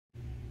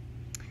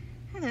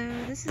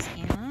Hello, this is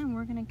Anna, and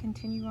we're going to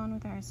continue on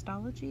with our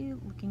histology,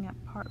 looking at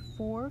part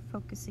 4,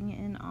 focusing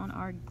in on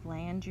our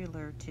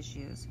glandular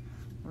tissues.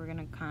 We're going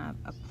to kind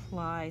of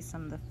apply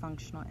some of the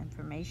functional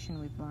information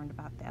we've learned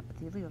about the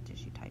epithelial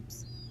tissue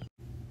types.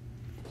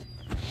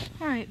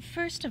 Alright,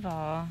 first of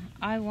all,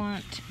 I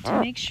want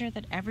to make sure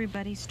that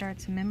everybody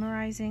starts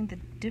memorizing the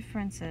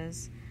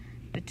differences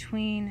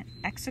between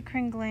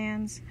exocrine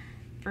glands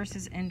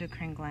versus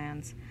endocrine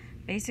glands.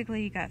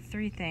 Basically, you got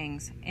three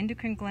things.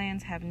 Endocrine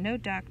glands have no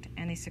duct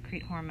and they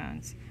secrete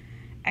hormones.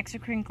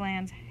 Exocrine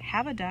glands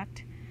have a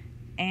duct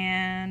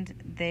and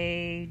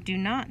they do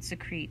not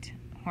secrete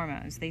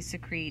hormones. They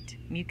secrete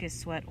mucus,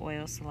 sweat,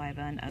 oil,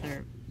 saliva, and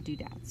other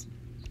doodads.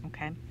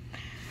 Okay?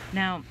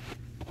 Now,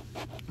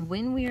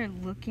 when we are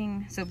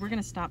looking, so we're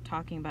going to stop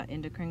talking about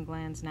endocrine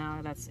glands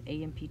now. That's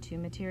AMP2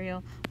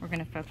 material. We're going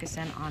to focus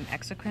in on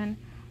exocrine.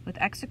 With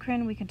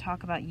exocrine, we can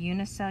talk about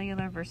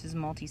unicellular versus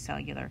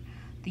multicellular.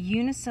 The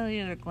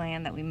unicellular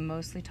gland that we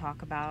mostly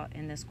talk about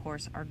in this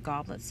course are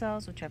goblet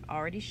cells, which I've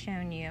already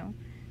shown you.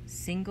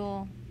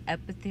 Single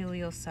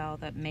epithelial cell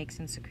that makes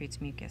and secretes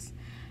mucus.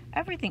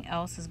 Everything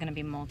else is going to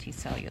be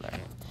multicellular.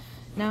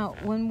 Now,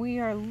 when we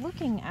are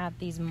looking at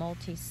these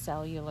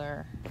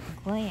multicellular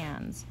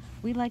glands,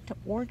 we like to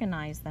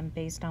organize them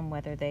based on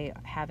whether they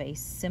have a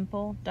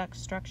simple duct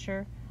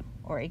structure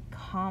or a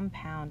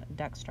compound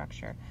duct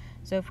structure.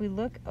 So if we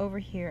look over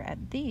here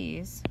at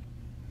these,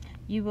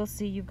 you will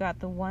see you've got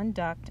the one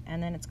duct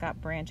and then it's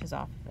got branches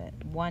off of it.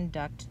 One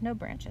duct, no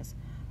branches.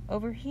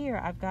 Over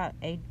here I've got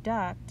a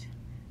duct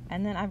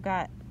and then I've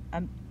got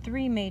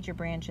three major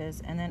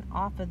branches and then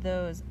off of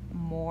those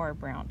more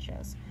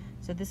branches.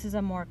 So this is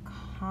a more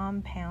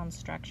compound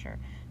structure.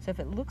 So if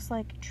it looks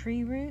like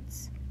tree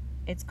roots,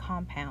 it's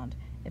compound.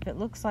 If it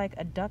looks like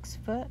a duck's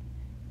foot,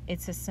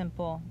 it's a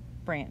simple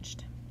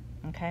branched.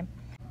 Okay?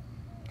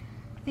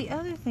 The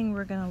other thing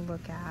we're going to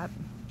look at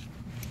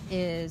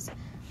is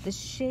the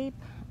shape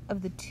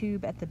of the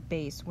tube at the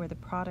base where the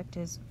product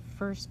is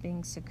first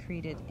being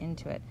secreted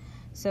into it.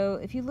 So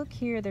if you look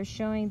here, they're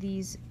showing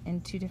these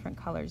in two different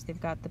colors. They've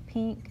got the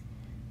pink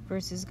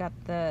versus got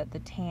the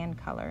tan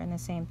color, and the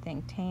same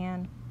thing,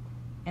 tan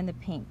and the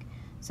pink.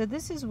 So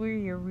this is where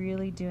you're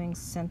really doing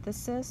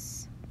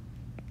synthesis,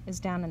 is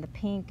down in the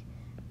pink,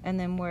 and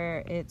then where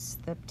it's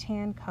the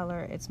tan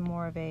color, it's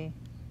more of a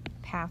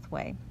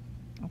pathway.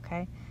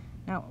 Okay,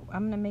 now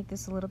I'm going to make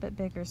this a little bit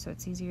bigger so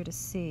it's easier to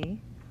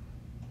see.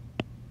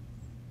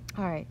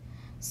 Alright,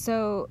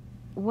 so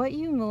what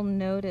you will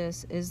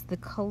notice is the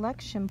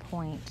collection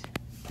point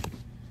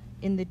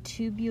in the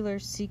tubular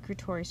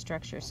secretory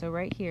structure. So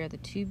right here, the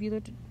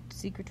tubular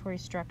secretory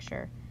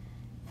structure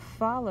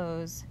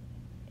follows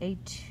a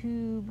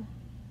tube-like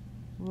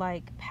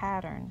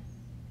pattern.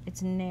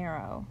 It's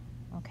narrow,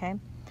 okay?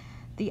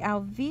 The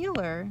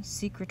alveolar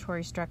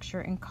secretory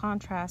structure, in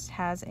contrast,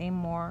 has a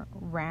more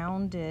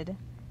rounded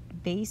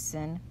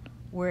basin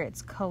where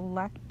it's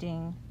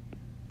collecting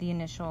the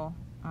initial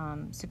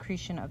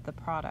secretion of the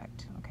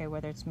product, okay,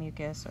 whether it's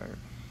mucus or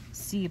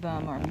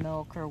sebum or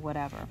milk or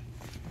whatever,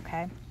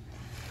 okay?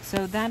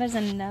 So that is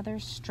another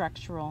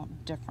structural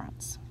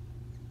difference.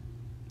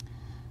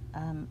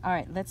 All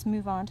right, let's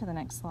move on to the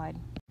next slide.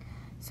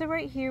 So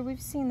right here,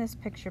 we've seen this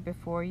picture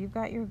before. You've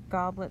got your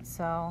goblet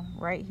cell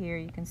right here.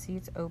 You can see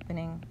it's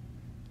opening.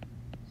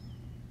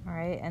 All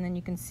right, and then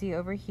you can see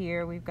over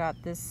here, we've got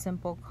this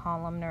simple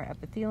columnar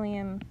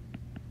epithelium,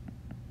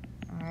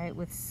 all right,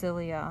 with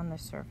cilia on the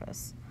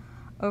surface.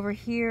 Over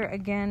here,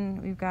 again,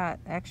 we've got,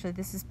 actually,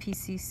 this is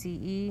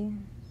PCCE,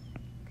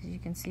 because you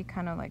can see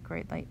kind of like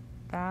right like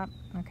that.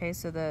 Okay,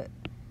 so the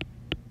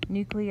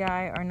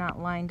nuclei are not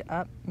lined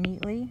up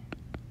neatly.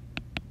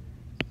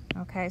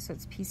 Okay, so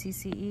it's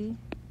PCCE,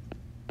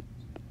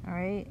 all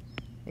right,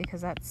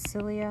 because that's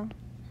cilia.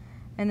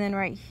 And then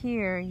right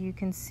here, you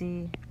can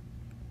see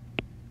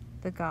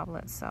the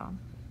goblet cell.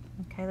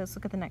 Okay, let's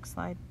look at the next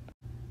slide.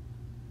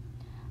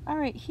 All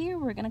right, here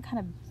we're going to kind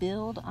of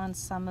build on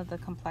some of the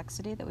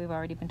complexity that we've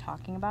already been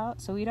talking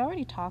about. So we'd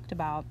already talked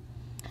about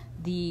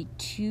the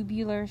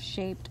tubular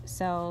shaped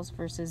cells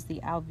versus the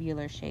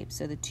alveolar shape.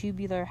 So the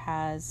tubular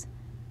has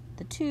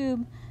the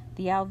tube.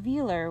 The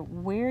alveolar,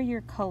 where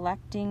you're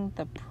collecting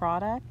the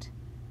product,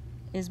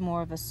 is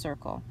more of a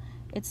circle.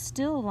 It's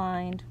still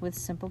lined with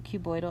simple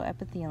cuboidal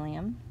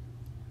epithelium.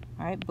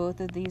 All right, both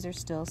of these are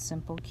still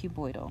simple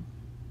cuboidal.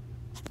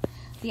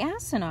 The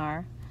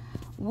acinar,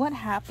 what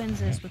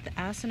happens is with the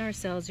acinar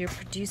cells, you're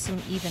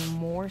producing even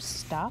more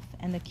stuff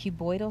and the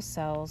cuboidal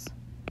cells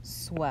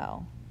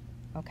swell,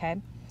 okay?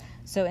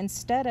 So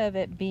instead of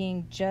it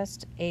being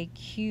just a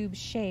cube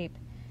shape,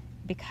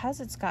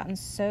 because it's gotten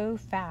so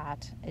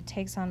fat, it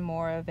takes on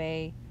more of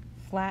a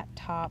flat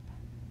top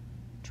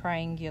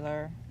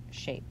triangular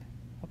shape,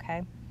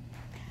 okay?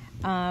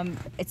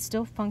 It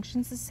still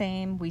functions the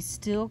same. We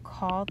still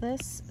call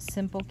this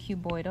simple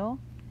cuboidal,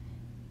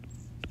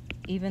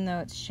 even though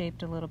it's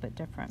shaped a little bit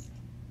different.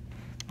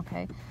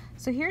 Okay,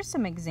 so here's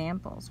some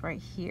examples right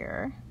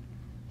here.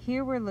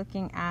 Here we're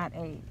looking at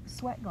a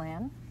sweat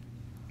gland,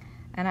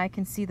 And I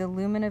can see the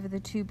lumen of the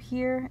tube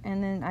here,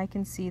 and then I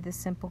can see the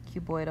simple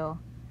cuboidal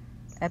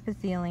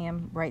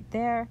epithelium right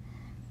there.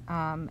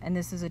 And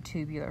this is a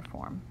tubular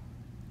form,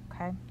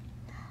 okay?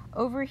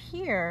 Over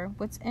here,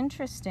 what's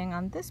interesting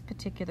on this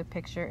particular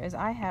picture is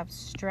I have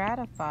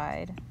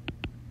stratified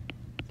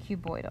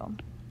cuboidal,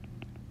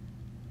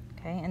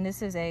 okay? And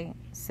this is a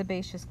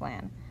sebaceous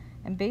gland.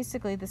 And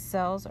basically the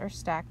cells are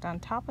stacked on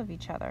top of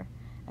each other.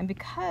 And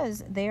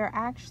because they are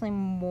actually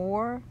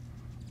more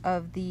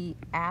of the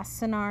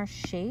acinar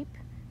shape,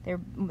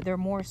 they're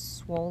more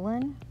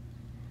swollen,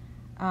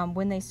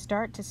 when they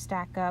start to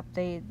stack up,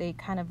 they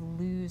kind of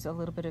lose a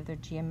little bit of their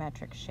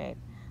geometric shape.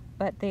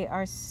 But they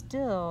are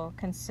still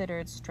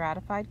considered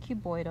stratified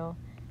cuboidal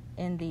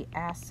in the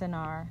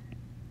acinar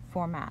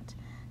format.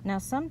 Now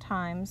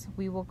sometimes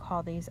we will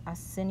call these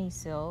acini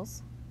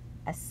cells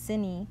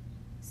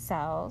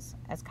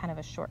as kind of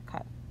a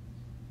shortcut.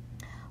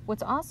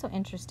 What's also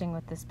interesting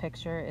with this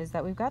picture is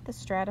that we've got the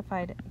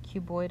stratified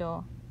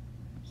cuboidal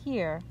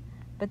here,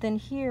 but then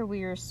here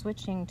we are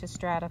switching to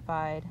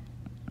stratified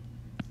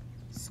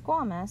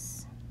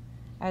squamous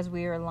as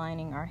we are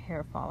lining our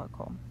hair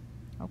follicle,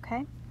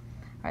 okay?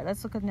 All right,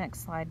 let's look at the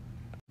next slide.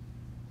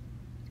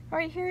 All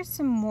right, here's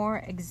some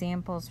more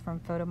examples from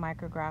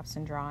photomicrographs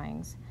and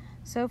drawings.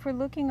 So if we're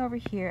looking over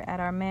here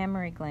at our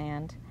mammary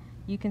gland,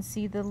 you can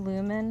see the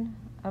lumen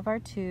of our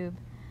tube,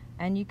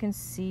 and you can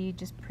see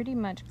just pretty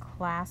much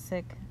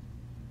classic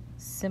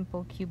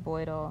simple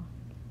cuboidal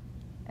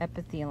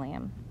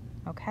epithelium,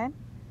 okay?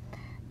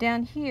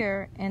 Down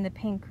here in the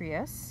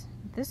pancreas,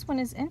 this one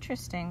is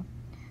interesting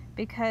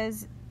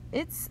because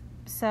its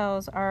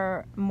cells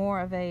are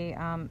more of a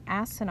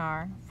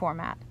acinar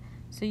format.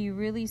 So you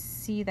really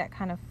see that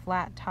kind of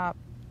flat top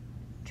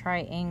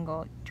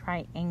triangular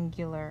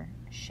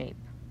shape.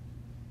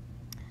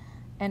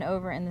 And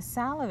over in the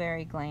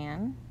salivary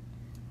gland,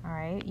 all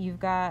right, you've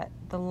got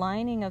the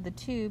lining of the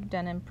tube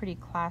done in pretty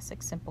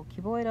classic simple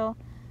cuboidal,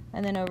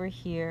 and then over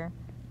here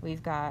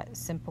we've got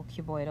simple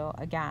cuboidal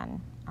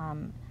again.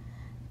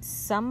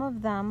 Some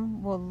of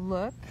them will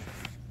look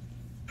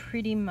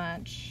pretty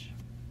much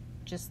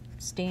just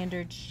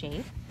standard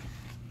shape,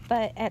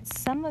 but at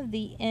some of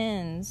the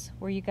ends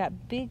where you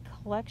got big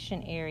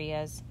collection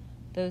areas,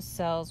 those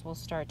cells will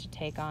start to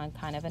take on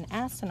kind of an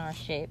acinar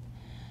shape.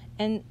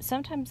 And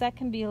sometimes that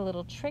can be a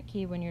little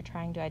tricky when you're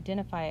trying to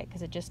identify it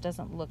because it just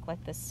doesn't look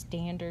like the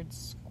standard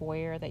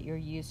square that you're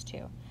used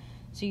to.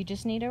 So you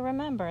just need to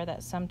remember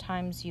that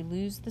sometimes you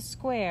lose the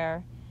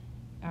square,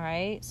 all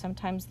right?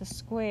 Sometimes the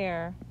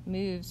square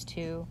moves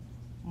to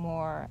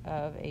more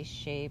of a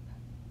shape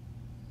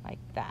like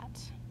that,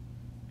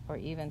 or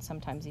even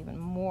sometimes even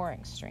more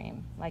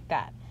extreme like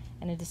that.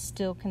 And it is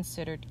still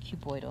considered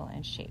cuboidal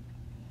in shape.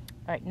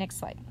 All right, next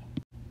slide.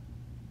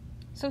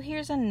 So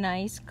here's a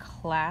nice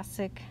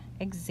classic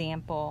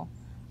example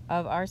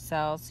of our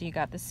cells. So you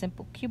got the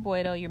simple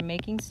cuboidal, you're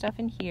making stuff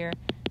in here,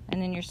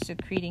 and then you're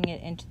secreting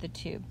it into the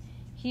tube.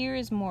 Here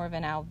is more of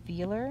an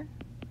alveolar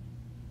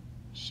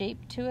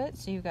shape to it.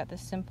 So you've got the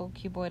simple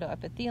cuboidal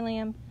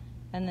epithelium,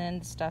 and then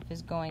the stuff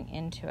is going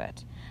into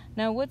it.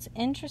 Now what's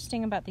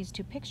interesting about these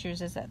two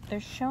pictures is that they're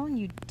showing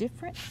you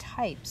different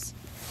types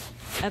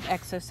of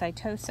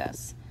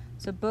exocytosis.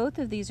 So both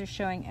of these are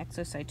showing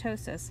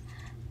exocytosis,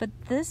 but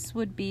this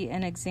would be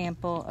an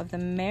example of the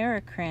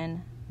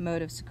merocrine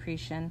mode of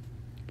secretion,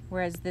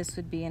 whereas this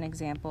would be an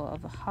example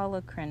of the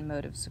holocrine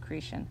mode of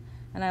secretion.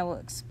 And I will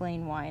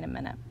explain why in a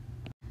minute.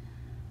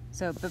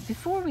 So, but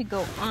before we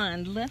go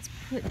on, let's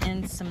put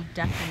in some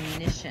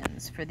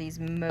definitions for these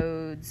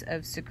modes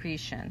of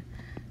secretion.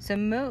 So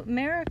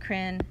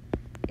merocrine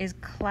is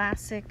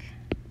classic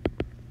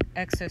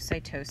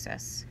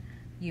exocytosis.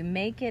 You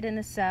make it in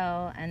a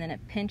cell, and then it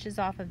pinches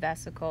off a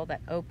vesicle that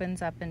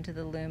opens up into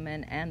the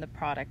lumen, and the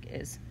product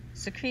is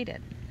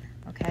secreted,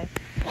 okay?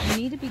 You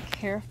need to be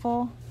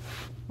careful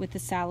with the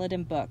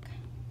Saladin book.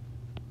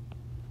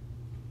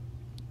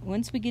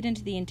 Once we get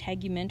into the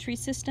integumentary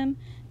system,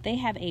 they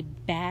have a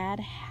bad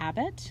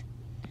habit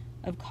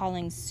of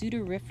calling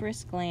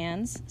sudoriferous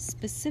glands,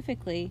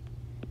 specifically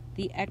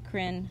the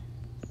exocrine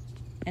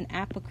and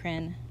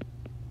apocrine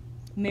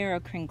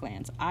merocrine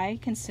glands. I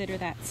consider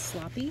that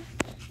sloppy,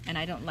 and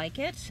I don't like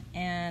it,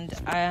 and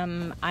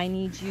I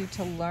need you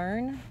to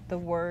learn the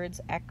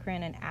words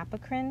exocrine and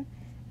apocrine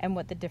and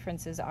what the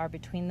differences are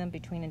between them,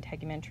 between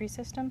integumentary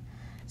system.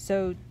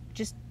 So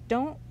just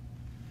don't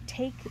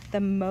take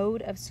the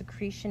mode of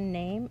secretion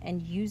name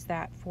and use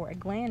that for a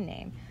gland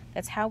name.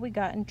 That's how we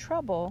got in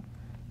trouble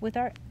with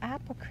our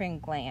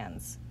apocrine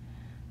glands.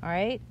 All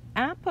right,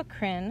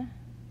 apocrine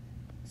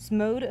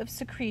mode of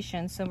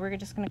secretion, so we're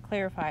just going to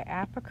clarify,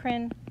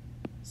 apocrine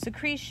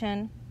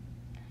secretion,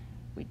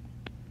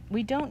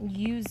 we don't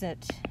use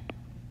it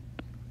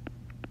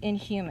in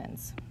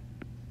humans.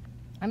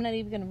 I'm not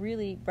even going to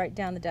really write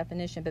down the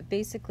definition, but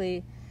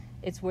basically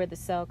it's where the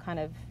cell kind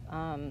of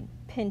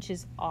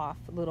pinches off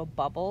little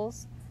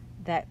bubbles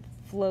that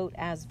float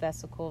as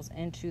vesicles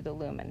into the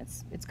lumen.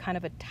 It's kind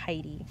of a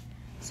tidy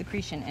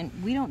secretion, and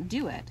we don't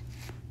do it.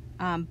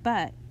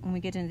 But when we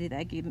get into the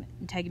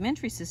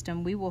integumentary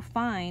system, we will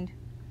find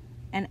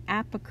an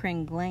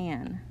apocrine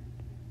gland.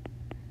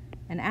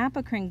 An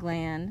apocrine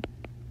gland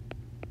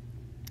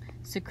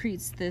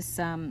secretes this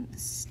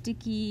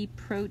sticky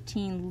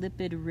protein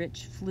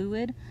lipid-rich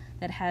fluid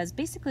that has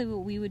basically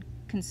what we would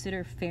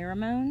consider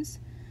pheromones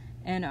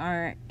in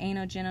our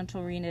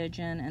anogenital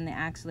region and the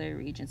axillary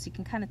region. So you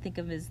can kind of think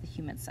of it as the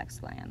human sex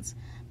glands,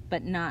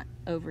 but not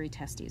ovary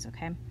testes,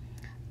 okay?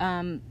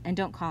 And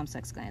don't call them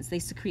sex glands. They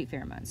secrete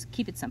pheromones.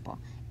 Keep it simple.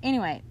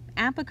 Anyway,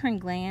 apocrine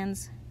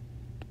glands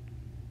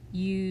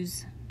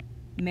use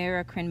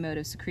merocrine mode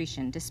of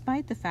secretion,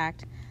 despite the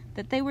fact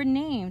that they were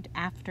named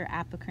after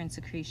apocrine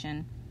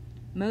secretion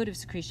mode of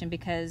secretion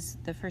because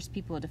the first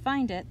people who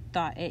defined it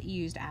thought it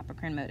used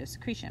apocrine mode of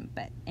secretion,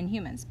 but in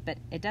humans, but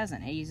it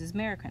doesn't. It uses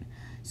merocrine.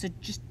 So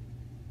just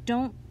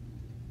don't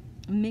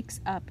mix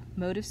up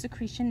mode of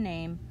secretion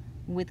name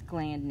with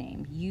gland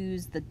name.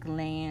 Use the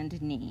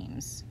gland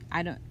names.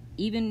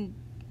 Even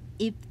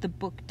if the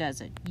book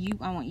does it,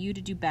 I want you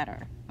to do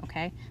better,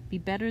 okay? Be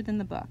better than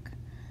the book.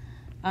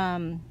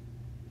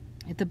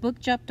 If the book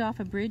jumped off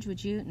a bridge,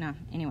 would you? No.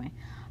 Anyway,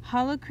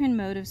 holocrine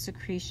mode of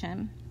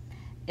secretion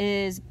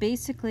is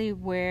basically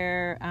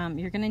where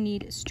you're going to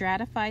need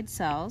stratified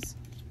cells,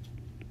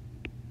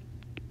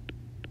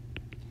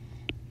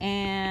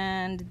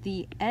 and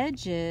the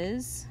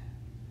edges,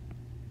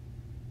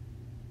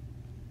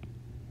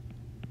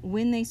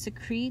 when they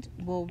secrete,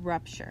 will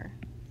rupture,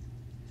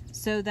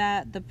 so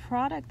that the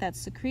product that's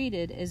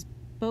secreted is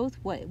both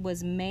what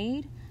was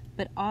made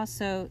but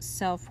also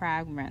cell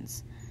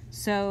fragments.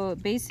 So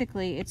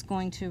basically it's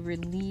going to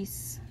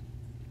release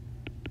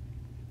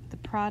the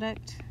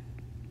product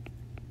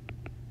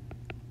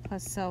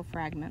plus cell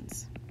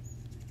fragments.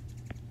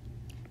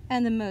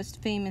 And the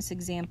most famous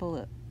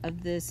example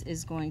of this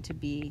is going to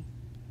be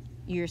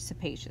your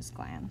sebaceous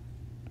gland.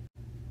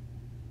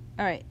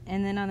 All right,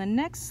 and then on the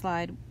next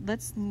slide,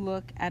 let's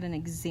look at an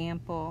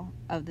example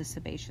of the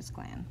sebaceous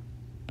gland.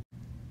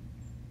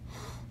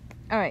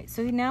 All right,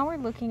 so now we're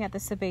looking at the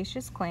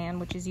sebaceous gland,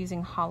 which is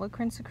using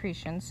holocrine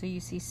secretion. So you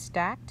see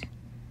stacked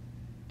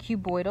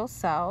cuboidal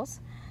cells,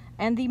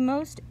 and the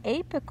most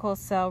apical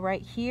cell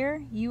right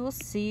here, you will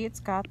see it's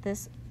got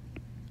this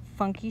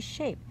funky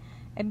shape,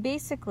 and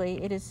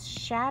basically it is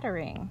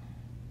shattering.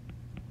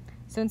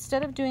 So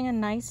instead of doing a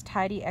nice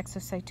tidy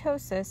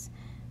exocytosis,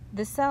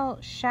 the cell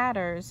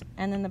shatters,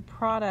 and then the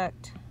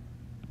product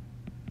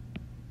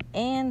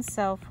and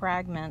cell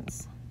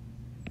fragments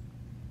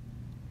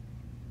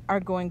are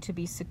going to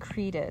be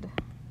secreted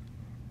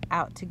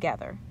out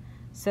together.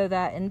 So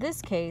that in this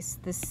case,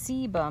 the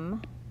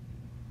sebum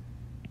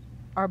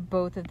are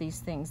both of these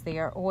things. They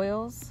are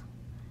oils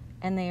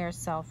and they are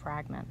cell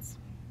fragments.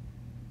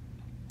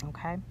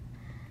 Okay?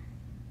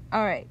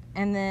 All right,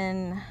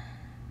 and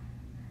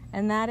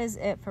that is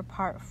it for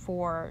part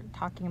 4,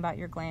 talking about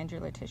your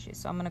glandular tissue.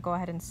 So I'm going to go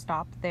ahead and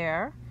stop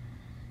there,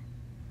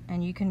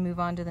 and you can move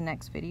on to the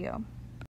next video.